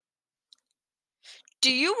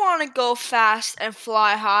Do you want to go fast and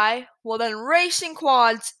fly high? Well, then racing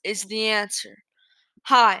quads is the answer.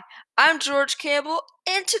 Hi, I'm George Campbell,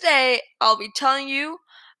 and today I'll be telling you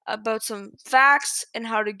about some facts and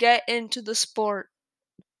how to get into the sport.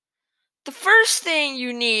 The first thing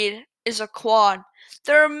you need is a quad.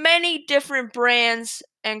 There are many different brands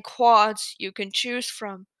and quads you can choose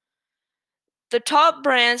from. The top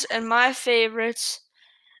brands and my favorites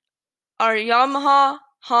are Yamaha,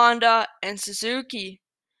 Honda, and Suzuki,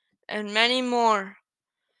 and many more.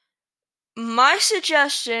 My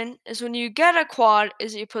suggestion is when you get a quad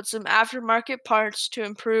is you put some aftermarket parts to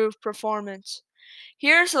improve performance.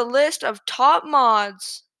 Here's a list of top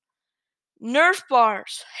mods: Nerf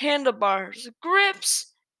bars, handlebars,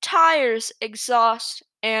 grips, tires, exhaust,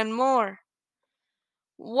 and more.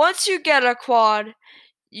 Once you get a quad,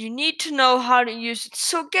 you need to know how to use it.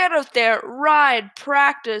 So get out there, ride,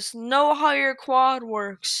 practice, know how your quad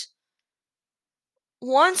works.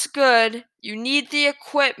 Once good, you need the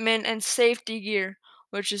equipment and safety gear,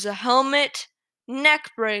 which is a helmet,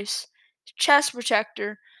 neck brace, chest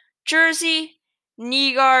protector, jersey,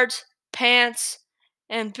 knee guards, pants,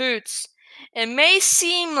 and boots. It may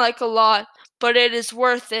seem like a lot, but it is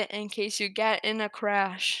worth it in case you get in a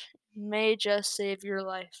crash. It may just save your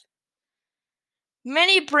life.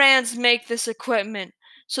 Many brands make this equipment,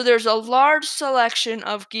 so there's a large selection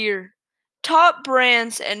of gear. Top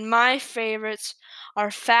brands and my favorites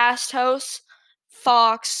are Fast House,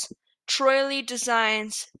 Fox, Troy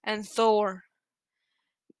Designs, and Thor,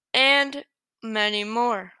 and many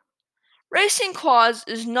more. Racing quads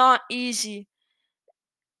is not easy.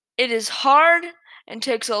 It is hard and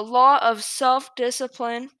takes a lot of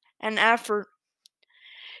self-discipline and effort.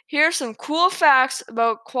 Here are some cool facts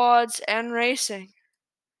about quads and racing.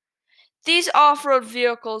 These off-road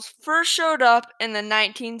vehicles first showed up in the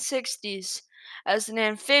 1960s as an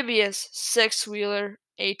amphibious six-wheeler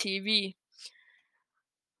ATV.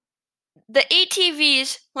 The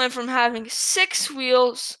ATVs went from having 6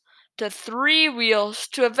 wheels to 3 wheels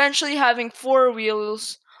to eventually having 4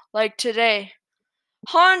 wheels like today.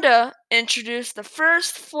 Honda introduced the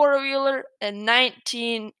first four-wheeler in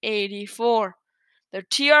 1984, the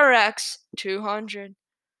TRX 200,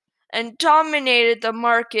 and dominated the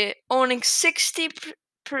market, owning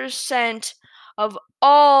 60% of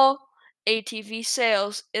all ATV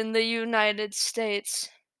sales in the United States.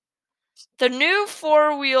 The new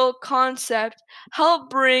four-wheel concept helped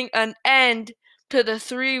bring an end to the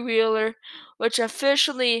three-wheeler, which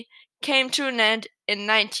officially came to an end in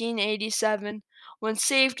 1987 when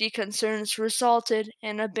safety concerns resulted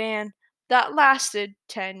in a ban that lasted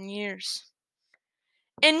 10 years.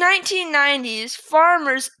 In 1990s,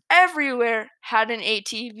 farmers everywhere had an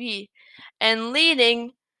ATV, and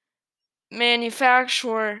leading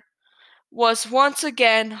manufacturer was once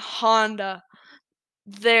again Honda,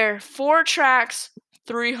 their 4Trax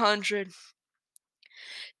 300.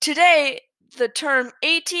 Today, the term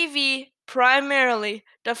ATV primarily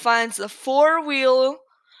defines the four-wheel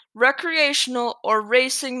recreational or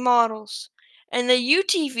racing models, and the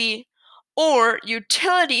UTV or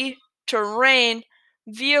utility terrain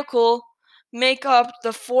vehicle make up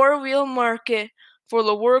the four-wheel market for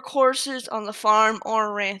the workhorses on the farm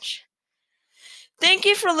or ranch. Thank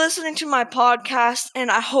you for listening to my podcast,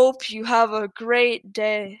 and I hope you have a great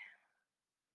day.